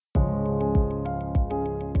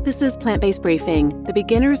This is Plant-Based Briefing, the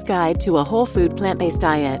beginner's guide to a whole food plant-based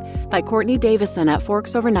diet by Courtney Davison at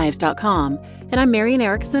forksoverknives.com. And I'm Marian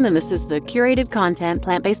Erickson, and this is the curated content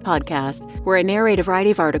plant-based podcast where I narrate a variety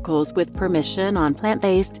of articles with permission on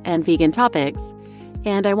plant-based and vegan topics.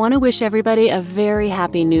 And I want to wish everybody a very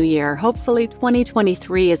happy new year. Hopefully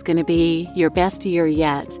 2023 is going to be your best year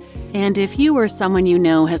yet. And if you or someone you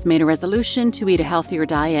know has made a resolution to eat a healthier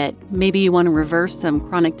diet, maybe you want to reverse some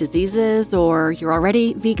chronic diseases, or you're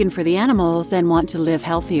already vegan for the animals and want to live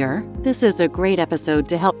healthier, this is a great episode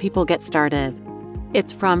to help people get started.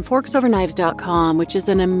 It's from forksoverknives.com, which is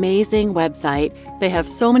an amazing website. They have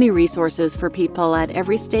so many resources for people at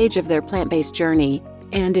every stage of their plant-based journey.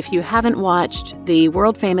 And if you haven't watched the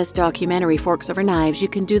world-famous documentary Forks Over Knives, you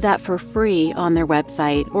can do that for free on their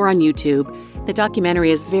website or on YouTube. The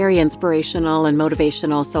documentary is very inspirational and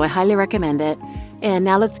motivational, so I highly recommend it. And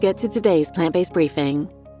now let's get to today's plant-based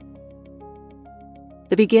briefing.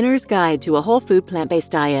 The Beginner's Guide to a Whole Food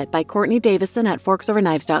Plant-Based Diet by Courtney Davison at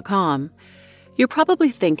forksoverknives.com. You're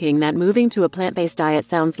probably thinking that moving to a plant-based diet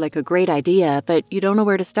sounds like a great idea, but you don't know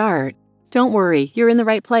where to start. Don't worry, you're in the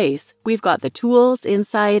right place. We've got the tools,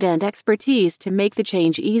 insight, and expertise to make the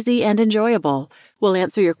change easy and enjoyable. We'll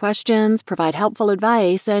answer your questions, provide helpful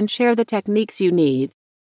advice, and share the techniques you need.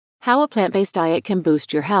 How a plant-based diet can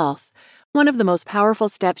boost your health. One of the most powerful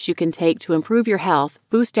steps you can take to improve your health,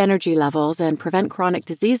 boost energy levels, and prevent chronic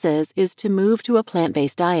diseases is to move to a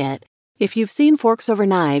plant-based diet. If you've seen Forks Over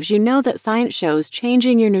Knives, you know that science shows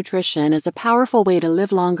changing your nutrition is a powerful way to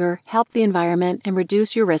live longer, help the environment, and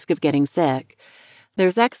reduce your risk of getting sick.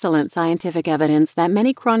 There's excellent scientific evidence that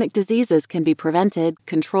many chronic diseases can be prevented,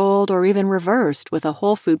 controlled, or even reversed with a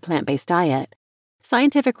whole food plant-based diet.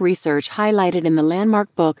 Scientific research highlighted in the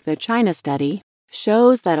landmark book The China Study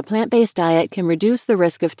shows that a plant-based diet can reduce the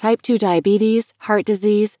risk of type 2 diabetes, heart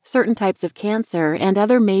disease, certain types of cancer, and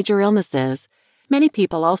other major illnesses. Many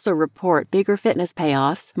people also report bigger fitness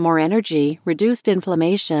payoffs, more energy, reduced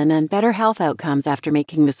inflammation, and better health outcomes after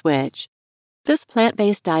making the switch. This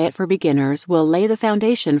plant-based diet for beginners will lay the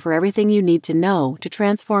foundation for everything you need to know to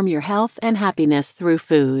transform your health and happiness through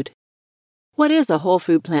food. What is a whole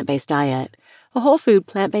food plant-based diet? A whole food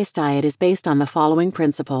plant-based diet is based on the following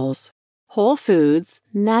principles. Whole foods,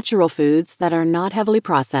 natural foods that are not heavily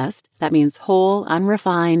processed, that means whole,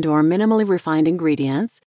 unrefined, or minimally refined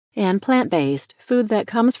ingredients, and plant-based, food that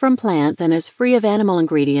comes from plants and is free of animal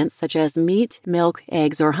ingredients such as meat, milk,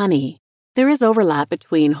 eggs, or honey. There is overlap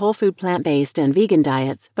between whole food plant-based and vegan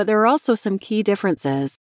diets, but there are also some key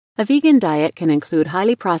differences. A vegan diet can include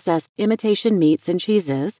highly processed imitation meats and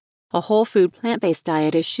cheeses. A whole food plant-based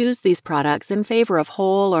diet eschews these products in favor of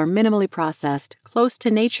whole or minimally processed, close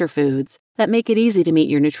to nature foods that make it easy to meet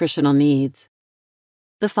your nutritional needs.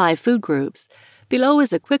 The 5 food groups. Below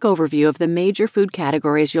is a quick overview of the major food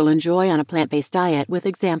categories you'll enjoy on a plant-based diet with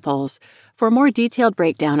examples. For a more detailed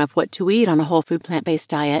breakdown of what to eat on a whole food plant-based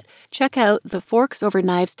diet, check out the Forks Over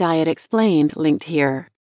Knives Diet Explained linked here.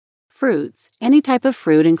 Fruits. Any type of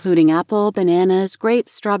fruit including apple, bananas,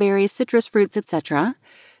 grapes, strawberries, citrus fruits, etc.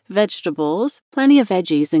 Vegetables. Plenty of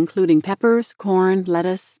veggies including peppers, corn,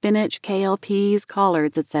 lettuce, spinach, kale, peas,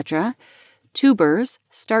 collards, etc. Tubers,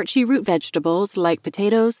 starchy root vegetables like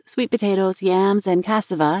potatoes, sweet potatoes, yams, and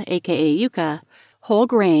cassava, aka yucca. Whole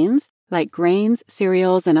grains, like grains,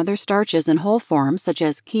 cereals, and other starches in whole form such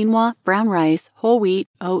as quinoa, brown rice, whole wheat,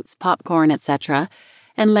 oats, popcorn, etc.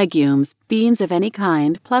 And legumes, beans of any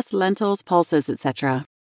kind, plus lentils, pulses, etc.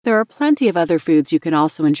 There are plenty of other foods you can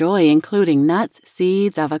also enjoy, including nuts,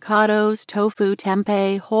 seeds, avocados, tofu,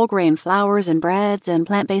 tempeh, whole grain flours and breads, and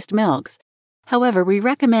plant-based milks. However, we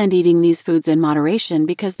recommend eating these foods in moderation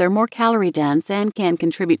because they're more calorie-dense and can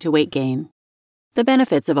contribute to weight gain. The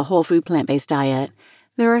benefits of a whole food plant-based diet.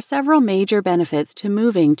 There are several major benefits to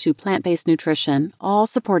moving to plant-based nutrition, all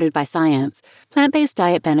supported by science. Plant-based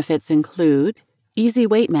diet benefits include easy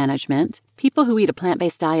weight management. People who eat a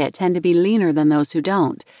plant-based diet tend to be leaner than those who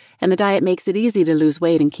don't, and the diet makes it easy to lose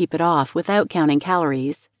weight and keep it off without counting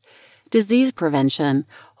calories. Disease prevention.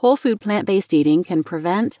 Whole food plant-based eating can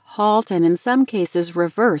prevent, halt, and in some cases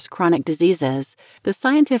reverse chronic diseases. The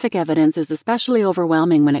scientific evidence is especially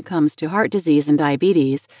overwhelming when it comes to heart disease and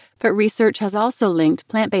diabetes, but research has also linked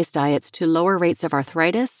plant-based diets to lower rates of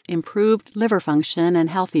arthritis, improved liver function, and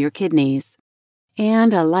healthier kidneys.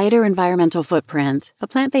 And a lighter environmental footprint. A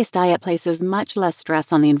plant-based diet places much less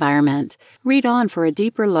stress on the environment. Read on for a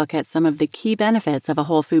deeper look at some of the key benefits of a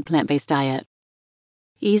whole food plant-based diet.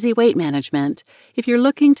 Easy weight management. If you're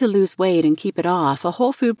looking to lose weight and keep it off, a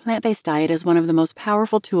whole food plant-based diet is one of the most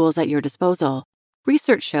powerful tools at your disposal.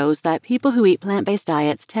 Research shows that people who eat plant-based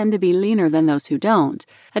diets tend to be leaner than those who don't.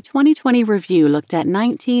 A 2020 review looked at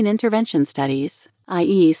 19 intervention studies,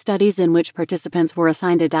 i.e., studies in which participants were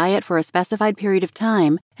assigned a diet for a specified period of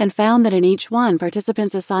time, and found that in each one,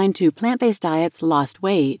 participants assigned to plant-based diets lost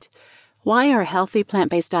weight. Why are healthy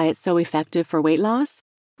plant-based diets so effective for weight loss?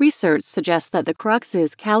 Research suggests that the crux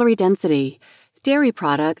is calorie density. Dairy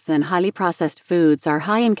products and highly processed foods are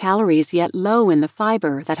high in calories yet low in the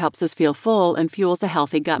fiber that helps us feel full and fuels a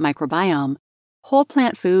healthy gut microbiome. Whole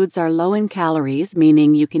plant foods are low in calories,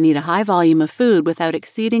 meaning you can eat a high volume of food without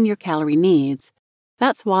exceeding your calorie needs.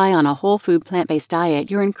 That's why on a whole food plant-based diet,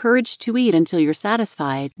 you're encouraged to eat until you're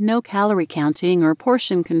satisfied, no calorie counting or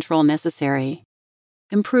portion control necessary.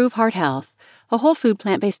 Improve heart health. A whole food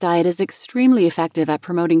plant-based diet is extremely effective at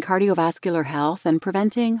promoting cardiovascular health and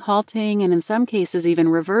preventing, halting, and in some cases even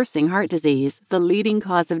reversing heart disease, the leading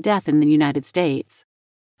cause of death in the United States.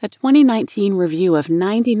 A 2019 review of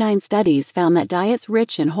 99 studies found that diets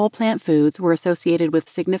rich in whole plant foods were associated with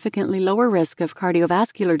significantly lower risk of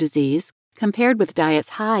cardiovascular disease compared with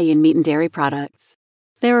diets high in meat and dairy products.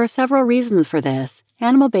 There are several reasons for this.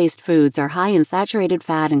 Animal-based foods are high in saturated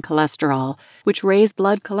fat and cholesterol, which raise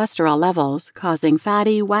blood cholesterol levels, causing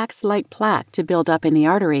fatty, wax-like plaque to build up in the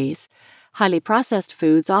arteries. Highly processed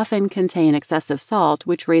foods often contain excessive salt,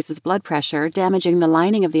 which raises blood pressure, damaging the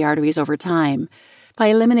lining of the arteries over time. By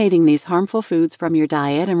eliminating these harmful foods from your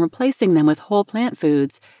diet and replacing them with whole plant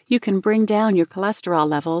foods, you can bring down your cholesterol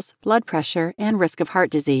levels, blood pressure, and risk of heart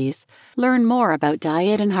disease. Learn more about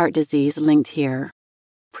diet and heart disease linked here.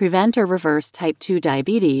 Prevent or reverse type 2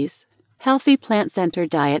 diabetes. Healthy plant-centered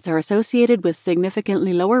diets are associated with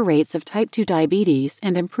significantly lower rates of type 2 diabetes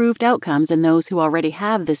and improved outcomes in those who already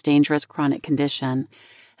have this dangerous chronic condition.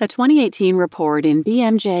 A 2018 report in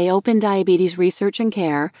BMJ Open Diabetes Research and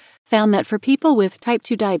Care found that for people with type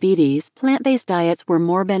 2 diabetes, plant-based diets were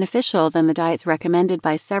more beneficial than the diets recommended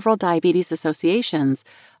by several diabetes associations,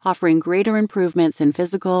 offering greater improvements in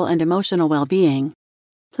physical and emotional well-being.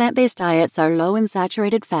 Plant-based diets are low in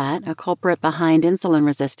saturated fat, a culprit behind insulin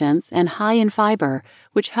resistance, and high in fiber,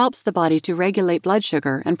 which helps the body to regulate blood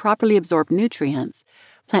sugar and properly absorb nutrients.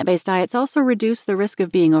 Plant-based diets also reduce the risk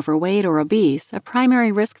of being overweight or obese, a primary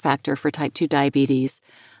risk factor for type 2 diabetes.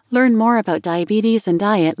 Learn more about diabetes and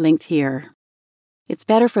diet linked here. It's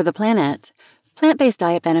better for the planet. Plant-based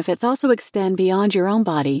diet benefits also extend beyond your own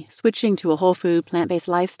body. Switching to a whole food, plant-based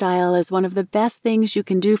lifestyle is one of the best things you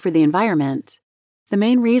can do for the environment. The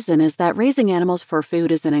main reason is that raising animals for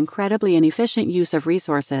food is an incredibly inefficient use of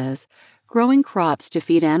resources. Growing crops to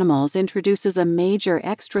feed animals introduces a major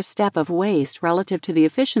extra step of waste relative to the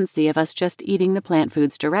efficiency of us just eating the plant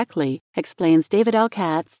foods directly, explains David L.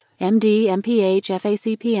 Katz, MD, MPH,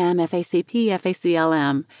 FACPM, FACP,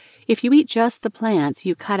 FACLM. If you eat just the plants,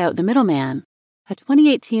 you cut out the middleman. A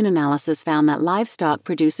 2018 analysis found that livestock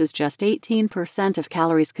produces just 18% of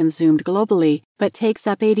calories consumed globally, but takes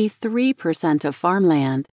up 83% of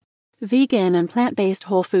farmland. Vegan and plant-based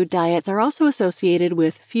whole food diets are also associated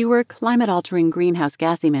with fewer climate-altering greenhouse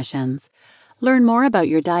gas emissions. Learn more about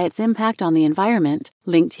your diet's impact on the environment,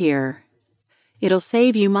 linked here. It'll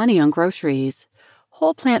save you money on groceries.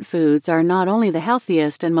 Whole plant foods are not only the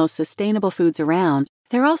healthiest and most sustainable foods around,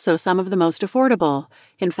 they're also some of the most affordable.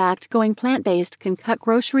 In fact, going plant-based can cut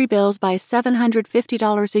grocery bills by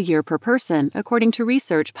 $750 a year per person, according to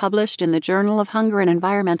research published in the Journal of Hunger and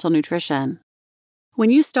Environmental Nutrition. When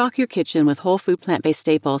you stock your kitchen with whole food plant-based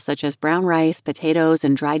staples such as brown rice, potatoes,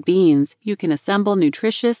 and dried beans, you can assemble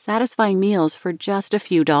nutritious, satisfying meals for just a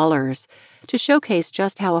few dollars. To showcase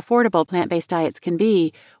just how affordable plant-based diets can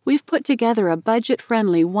be, we've put together a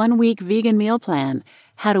budget-friendly one-week vegan meal plan.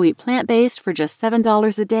 How to eat plant-based for just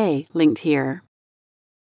 $7 a day, linked here.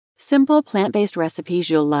 Simple plant-based recipes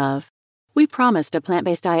you'll love. We promised a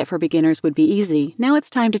plant-based diet for beginners would be easy. Now it's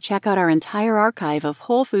time to check out our entire archive of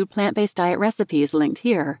whole food plant-based diet recipes linked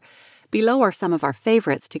here. Below are some of our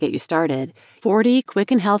favorites to get you started. 40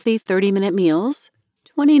 quick and healthy 30-minute meals,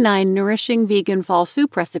 29 nourishing vegan fall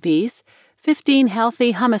soup recipes, 15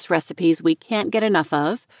 healthy hummus recipes we can't get enough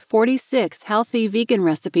of, 46 healthy vegan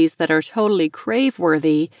recipes that are totally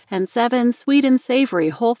crave-worthy, and 7 sweet and savory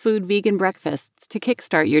whole food vegan breakfasts to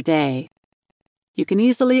kickstart your day. You can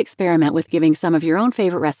easily experiment with giving some of your own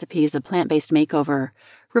favorite recipes a plant-based makeover.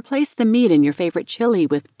 Replace the meat in your favorite chili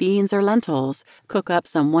with beans or lentils, cook up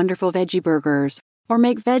some wonderful veggie burgers, or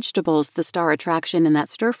make vegetables the star attraction in that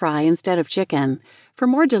stir-fry instead of chicken. For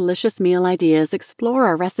more delicious meal ideas, explore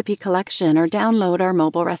our recipe collection or download our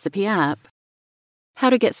mobile recipe app. How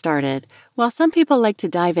to get started. While some people like to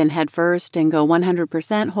dive in headfirst and go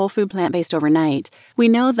 100% whole food plant-based overnight, we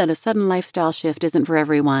know that a sudden lifestyle shift isn't for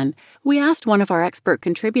everyone. We asked one of our expert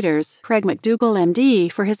contributors, Craig McDougall,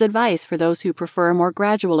 MD, for his advice for those who prefer a more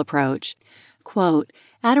gradual approach. Quote,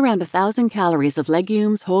 add around 1,000 calories of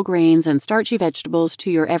legumes, whole grains, and starchy vegetables to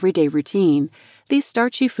your everyday routine. These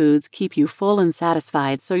starchy foods keep you full and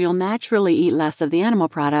satisfied, so you'll naturally eat less of the animal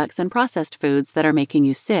products and processed foods that are making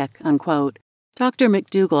you sick, unquote. Dr.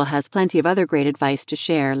 McDougall has plenty of other great advice to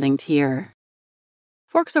share, linked here.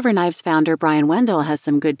 Forks Over Knives founder Brian Wendell has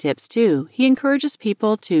some good tips too. He encourages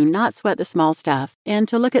people to not sweat the small stuff and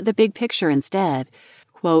to look at the big picture instead.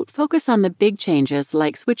 Quote, focus on the big changes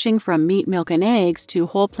like switching from meat, milk, and eggs to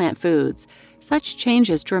whole plant foods. Such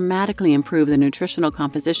changes dramatically improve the nutritional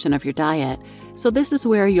composition of your diet, so this is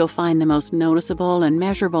where you'll find the most noticeable and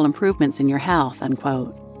measurable improvements in your health,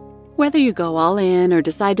 unquote. Whether you go all in or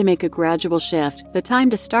decide to make a gradual shift, the time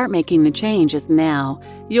to start making the change is now.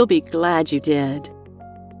 You'll be glad you did.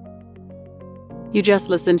 You just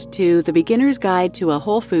listened to The Beginner's Guide to a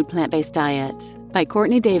Whole Food Plant-Based Diet by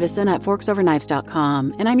Courtney Davison at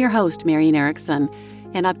ForksOverKnives.com, and I'm your host, Marian Erickson.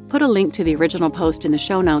 And I've put a link to the original post in the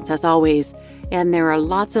show notes as always, and there are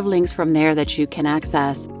lots of links from there that you can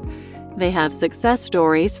access. They have success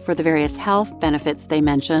stories for the various health benefits they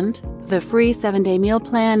mentioned, the free 7-day meal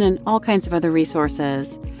plan, and all kinds of other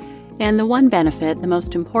resources. And the one benefit, the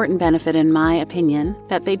most important benefit in my opinion,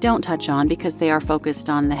 that they don't touch on because they are focused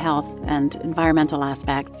on the health and environmental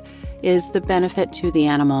aspects, is the benefit to the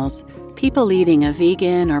animals. People eating a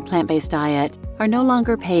vegan or plant-based diet are no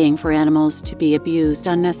longer paying for animals to be abused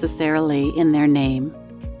unnecessarily in their name.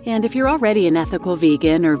 And if you're already an ethical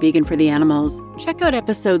vegan or vegan for the animals, check out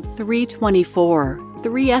episode 324,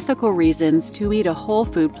 3 Ethical Reasons to Eat a Whole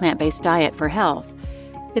Food Plant-Based Diet for Health.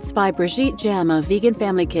 It's by Brigitte Gem of Vegan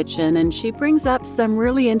Family Kitchen, and she brings up some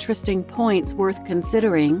really interesting points worth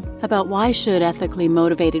considering about why should ethically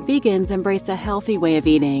motivated vegans embrace a healthy way of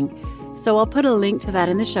eating. So I'll put a link to that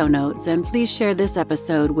in the show notes, and please share this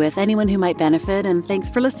episode with anyone who might benefit, and thanks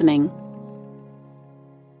for listening.